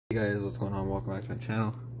Hey guys, what's going on? Welcome back to my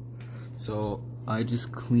channel. So I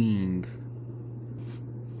just cleaned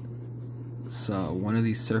one of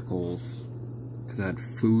these circles because I had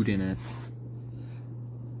food in it.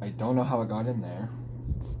 I don't know how it got in there.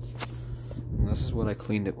 And this is what I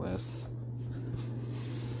cleaned it with.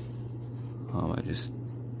 I just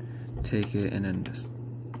take it and then just,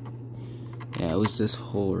 yeah, it was this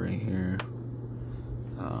hole right here.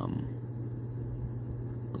 I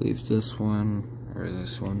believe this one or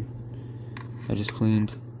this one I just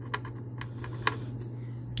cleaned.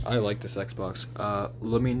 I like this Xbox.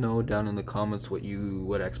 Let me know down in the comments what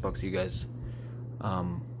Xbox you guys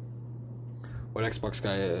what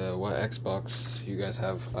Xbox you guys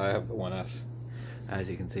have. I have the One S, as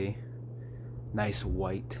you can see. Nice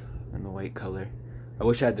white and the white color. I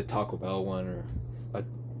wish I had the Taco Bell one or a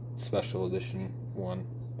special edition one.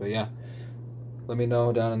 But yeah, let me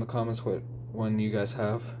know down in the comments what one you guys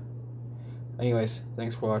have. Anyways,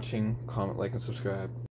 thanks for watching. Comment, like, and subscribe.